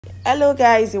Hello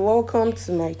guys, welcome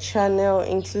to my channel.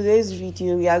 In today's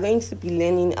video we are going to be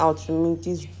learning how to make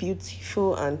this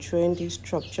beautiful and trendy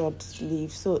structured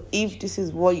sleeve. So if this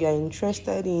is what you are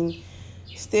interested in,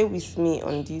 stay with me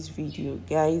on this video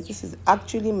guys. This is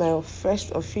actually my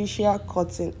first official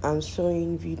cutting and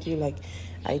sewing video. Like,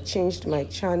 I changed my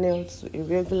channel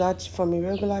to from a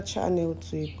regular channel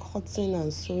to a cutting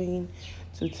and sewing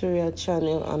tutorial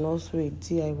channel and also a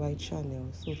DIY channel.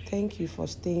 So thank you for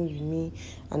staying with me,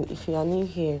 and if you are new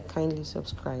here, kindly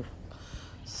subscribe.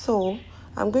 So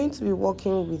I'm going to be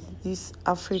working with this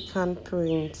African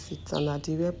print. It's an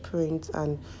Adire print,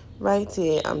 and right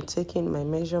here I'm taking my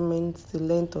measurements. The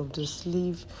length of the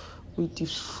sleeve with the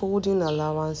folding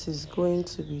allowance is going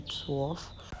to be 12.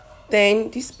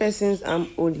 Then this person's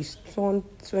armhole is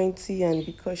 20, and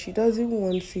because she doesn't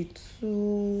want it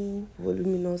too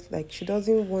voluminous, like she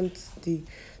doesn't want the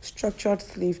structured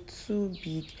sleeve too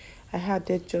big, I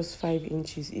added just 5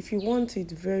 inches. If you want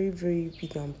it very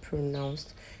big and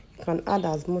pronounced, you can add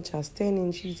as much as 10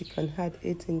 inches. You can add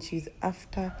 8 inches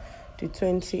after the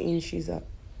 20 inches,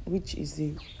 which is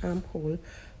the armhole.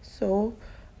 So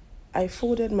I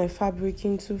folded my fabric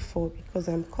into 4 because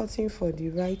I'm cutting for the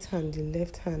right hand, the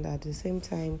left hand at the same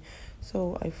time.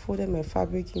 So I folded my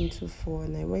fabric into 4,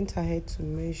 and I went ahead to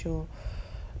measure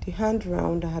the hand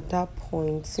round at that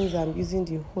point. Since I'm using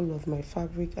the whole of my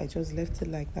fabric, I just left it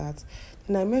like that.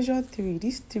 Then I measured 3.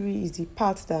 This 3 is the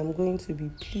part that I'm going to be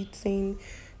pleating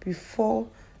before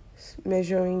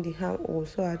measuring the armhole.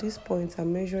 So at this point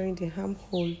I'm measuring the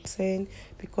armhole 10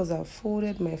 because I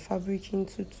folded my fabric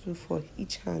into 2 for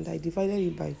each hand. I divided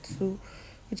it by 2,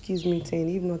 which gives me 10.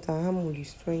 If not, our armhole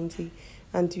is 20,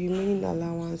 and the remaining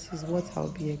allowance is what I'll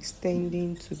be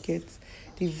extending to get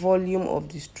the volume of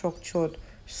the structured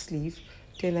sleeve.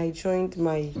 Then I joined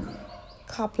my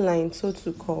cap line, so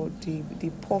to call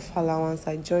the puff allowance.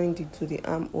 I joined it to the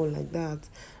armhole like that,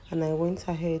 and I went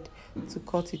ahead to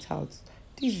cut it out.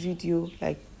 This video,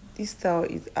 like, this style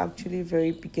is actually very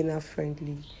beginner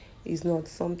friendly. It's not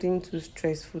something too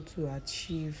stressful to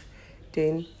achieve.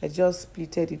 Then I just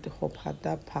splitted it up at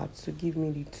that part to give me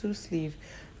the two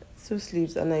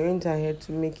sleeves, and I went ahead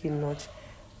to make a notch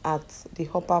at the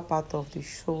upper part of the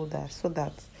shoulder, so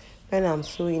that when I'm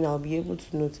sewing I'll be able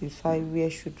to notify where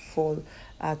should fall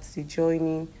at the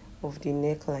joining of the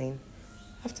neckline.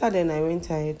 After then, I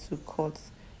went ahead to cut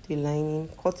the lining.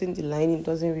 Cutting the lining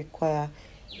doesn't require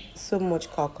so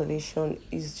much calculation.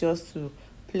 It's just to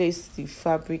place the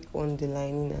fabric on the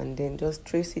lining and then just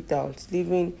trace it out,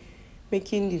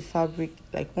 making the fabric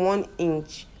like 1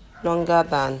 inch longer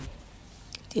than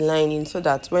the lining, so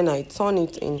that when I turn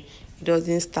it in, it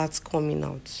doesn't start coming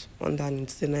out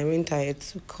underneath. Then I went ahead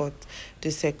to cut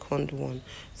the second one.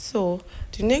 So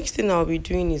the next thing I'll be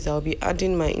doing is I'll be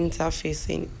adding my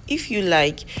interfacing. If you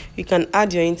like, you can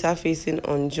add your interfacing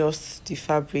on just the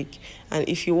fabric, and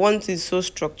if you want it so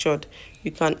structured,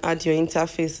 you can add your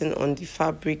interfacing on the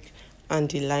fabric and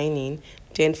the lining.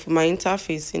 Then for my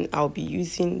interfacing, I'll be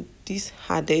using this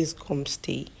hardest gum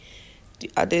stay. The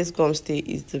hardest gum stay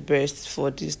is the best for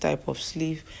this type of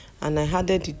sleeve, and I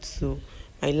added it to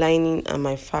my lining and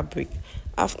my fabric.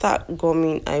 After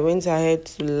gumming, I went ahead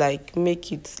to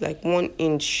make it like 1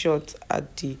 inch short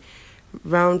at the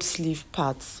round sleeve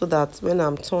part, so that when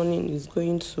I'm turning, it's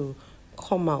going to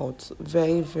come out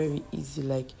very easy.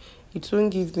 Like, it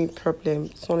won't give me problem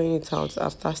turning it out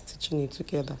after stitching it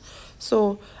together.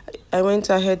 So I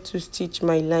went ahead to stitch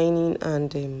my lining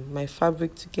and my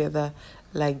fabric together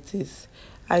like this.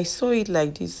 I sew it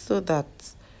like this so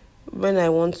that when I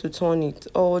want to turn it,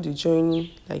 all the joining,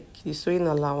 like the sewing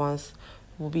allowance,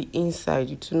 will be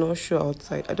inside. It will not show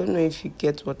outside. I don't know if you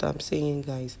get what I'm saying,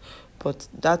 guys, but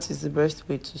that is the best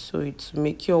way to sew it, to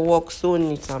make your work so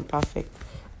neat and perfect.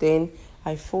 Then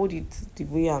I fold it the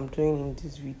way I'm doing in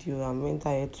this video, and went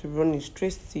ahead to run a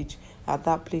straight stitch at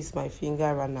that place my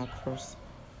finger ran across.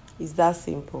 It's that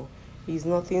simple. It's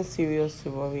nothing serious to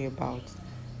worry about.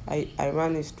 I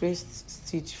ran a straight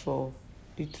stitch for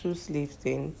the two sleeves.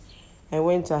 Then I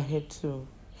went ahead to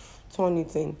turn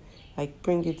it in, like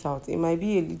bring it out. It might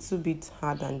be a little bit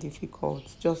hard and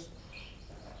difficult. Just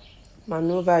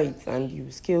maneuver it and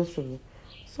you scale through.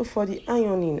 So for the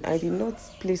ironing, I did not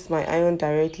place my iron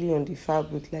directly on the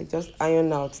fabric, like just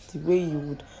iron out the way you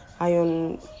would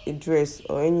iron a dress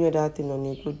or any other thing on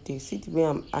a good day. See the way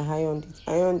I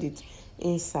ironed it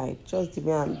inside, just the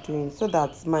way I'm doing, so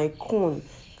that my cone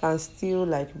can still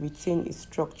like retain its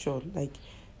structure, like,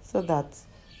 so that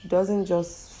it doesn't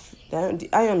just, the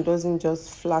iron doesn't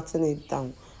just flatten it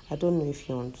down. I don't know if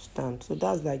you understand. So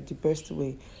that's like the best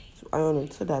way to iron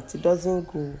it, so that it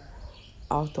doesn't go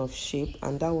out of shape.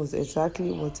 And that was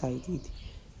exactly what I did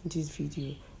in this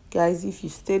video. Guys, if you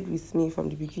stayed with me from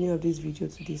the beginning of this video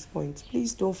to this point,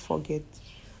 please don't forget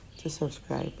to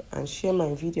subscribe and share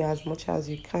my video as much as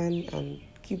you can, and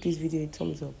give this video a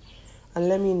thumbs up, and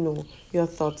let me know your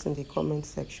thoughts in the comment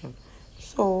section.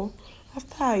 So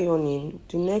after ironing,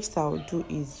 the next I'll do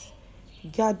is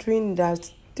gathering that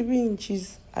 3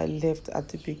 inches I left at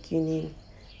the beginning.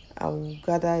 I'll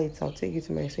gather it, I'll take it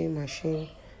to my sewing machine,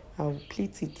 I'll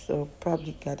pleat it or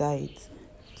probably gather it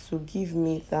to give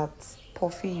me that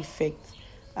puffy effect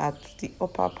at the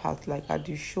upper part, like at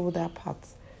the shoulder part.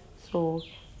 So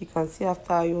you can see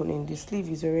after ironing, the sleeve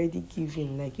is already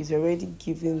giving, like it's already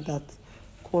giving that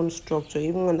cone structure,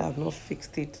 even when I've not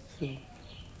fixed it to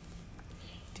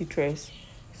the dress.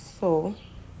 So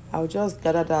I'll just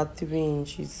gather that 3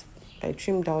 inches. I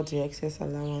trimmed out the excess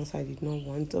allowance I did not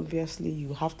want. Obviously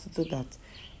you have to do that.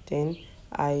 Then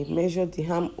I measured the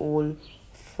armhole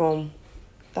from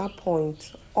that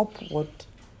point upward.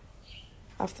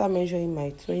 After measuring my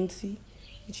 20,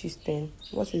 which is 10,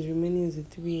 what is remaining is the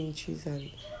 3 inches, and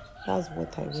that's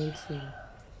what I went to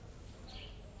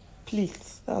pleat.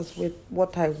 That's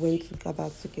what I went to gather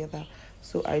together.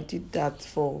 So I did that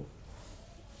for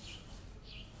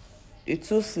the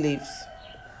 2 sleeves.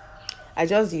 I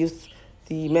just used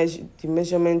the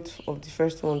measurement of the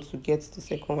first one to get the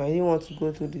second one. I didn't want to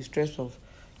go through the stress of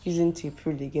using tape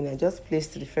rule again. I just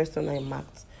placed the first one I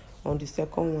marked on the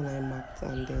second one I marked,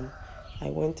 and then I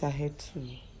went ahead to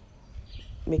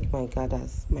make my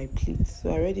gathers, my pleats. So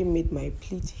I already made my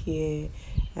pleat here,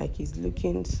 like it's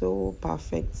looking so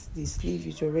perfect. The sleeve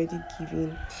is already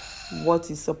giving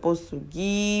what it's supposed to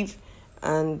give,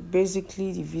 and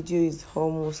basically the video is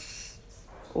almost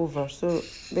over. So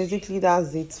basically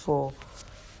that's it for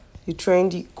the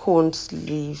trendy cone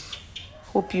sleeve.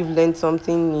 Hope you've learned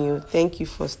something new. Thank you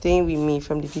for staying with me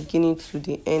from the beginning to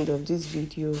the end of this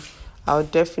video. I'll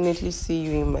definitely see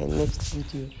you in my next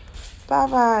video. Bye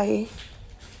bye.